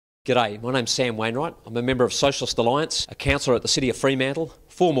G'day, my name's Sam Wainwright. I'm a member of Socialist Alliance, a councillor at the City of Fremantle,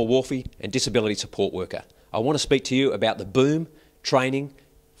 former wharfie and disability support worker. I want to speak to you about the boom, training,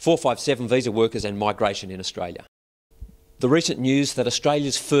 457 visa workers and migration in Australia. The recent news that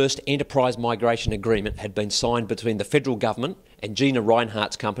Australia's first enterprise migration agreement had been signed between the federal government and Gina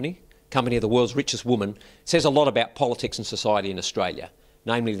Rinehart's company of the world's richest woman, says a lot about politics and society in Australia,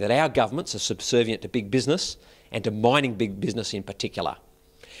 namely that our governments are subservient to big business and to mining big business in particular.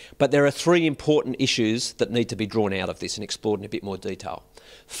 But there are three important issues that need to be drawn out of this and explored in a bit more detail.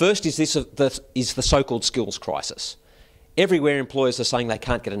 First is the so-called skills crisis. Everywhere employers are saying they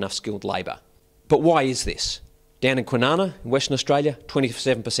can't get enough skilled labour. But why is this? Down in Kwinana, in Western Australia,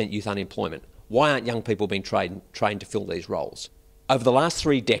 27% youth unemployment. Why aren't young people being trained to fill these roles? Over the last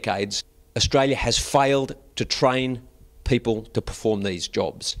 3 decades, Australia has failed to train people to perform these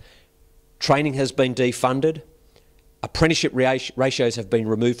jobs. Training has been defunded. Apprenticeship ratios have been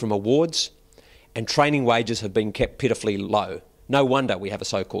removed from awards and training wages have been kept pitifully low. No wonder we have a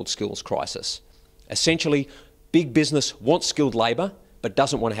so-called skills crisis. Essentially, big business wants skilled labour but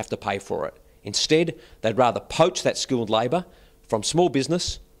doesn't want to have to pay for it. Instead, they'd rather poach that skilled labour from small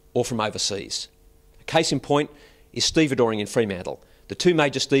business or from overseas. A case in point is stevedoring in Fremantle. The two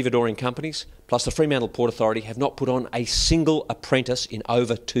major stevedoring companies, plus the Fremantle Port Authority, have not put on a single apprentice in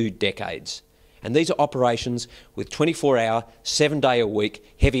over 2 decades. And these are operations with 24-hour,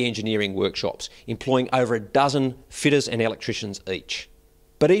 7-day-a-week heavy engineering workshops, employing over a dozen fitters and electricians each.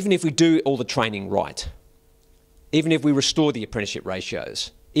 But even if we do all the training right, even if we restore the apprenticeship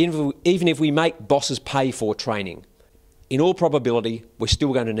ratios, even if we make bosses pay for training, in all probability, we're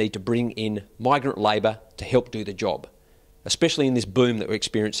still going to need to bring in migrant labour to help do the job, especially in this boom that we're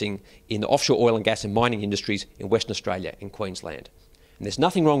experiencing in the offshore oil and gas and mining industries in Western Australia and Queensland. And there's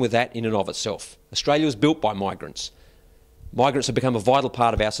nothing wrong with that in and of itself. Australia was built by migrants. Migrants have become a vital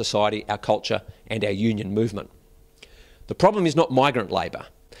part of our society, our culture and our union movement. The problem is not migrant labour.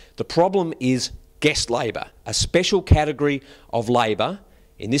 The problem is guest labour, a special category of labour,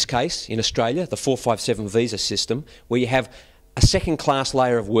 in this case, in Australia, the 457 visa system, where you have a second-class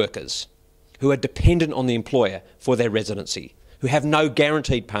layer of workers who are dependent on the employer for their residency, who have no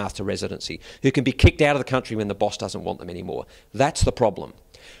guaranteed path to residency, who can be kicked out of the country when the boss doesn't want them anymore. That's the problem.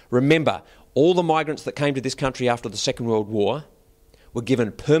 Remember, all the migrants that came to this country after the Second World War were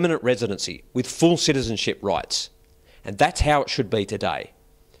given permanent residency with full citizenship rights. And that's how it should be today.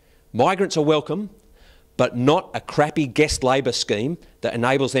 Migrants are welcome, but not a crappy guest labour scheme that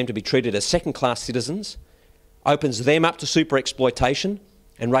enables them to be treated as second-class citizens, opens them up to super exploitation,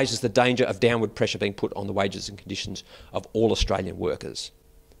 and raises the danger of downward pressure being put on the wages and conditions of all Australian workers.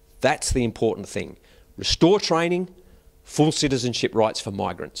 That's the important thing. Restore training, full citizenship rights for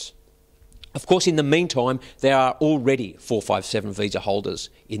migrants. Of course, in the meantime, there are already 457 visa holders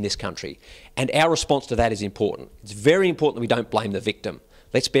in this country, and our response to that is important. It's very important that we don't blame the victim.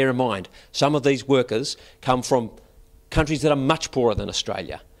 Let's bear in mind, some of these workers come from countries that are much poorer than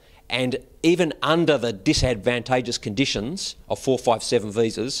Australia. And even under the disadvantageous conditions of 457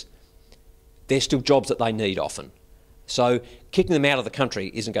 visas, there's still jobs that they need often. So kicking them out of the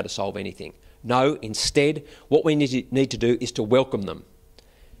country isn't going to solve anything. No, instead, what we need to do is to welcome them,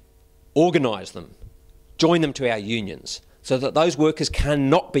 organise them, join them to our unions, so that those workers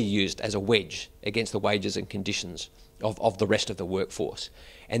cannot be used as a wedge against the wages and conditions of the rest of the workforce.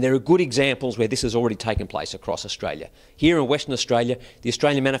 And there are good examples where this has already taken place across Australia. Here in Western Australia, the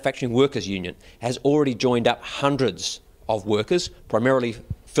Australian Manufacturing Workers Union has already joined up hundreds of workers, primarily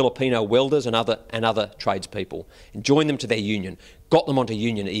Filipino welders and other tradespeople, and joined them to their union, got them onto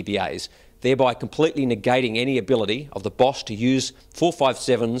union EBAs, thereby completely negating any ability of the boss to use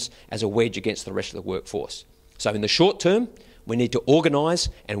 457s as a wedge against the rest of the workforce. So in the short term, we need to organise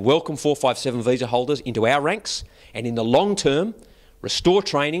and welcome 457 visa holders into our ranks, and in the long term, restore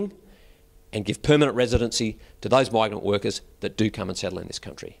training and give permanent residency to those migrant workers that do come and settle in this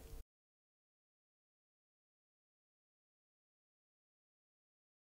country.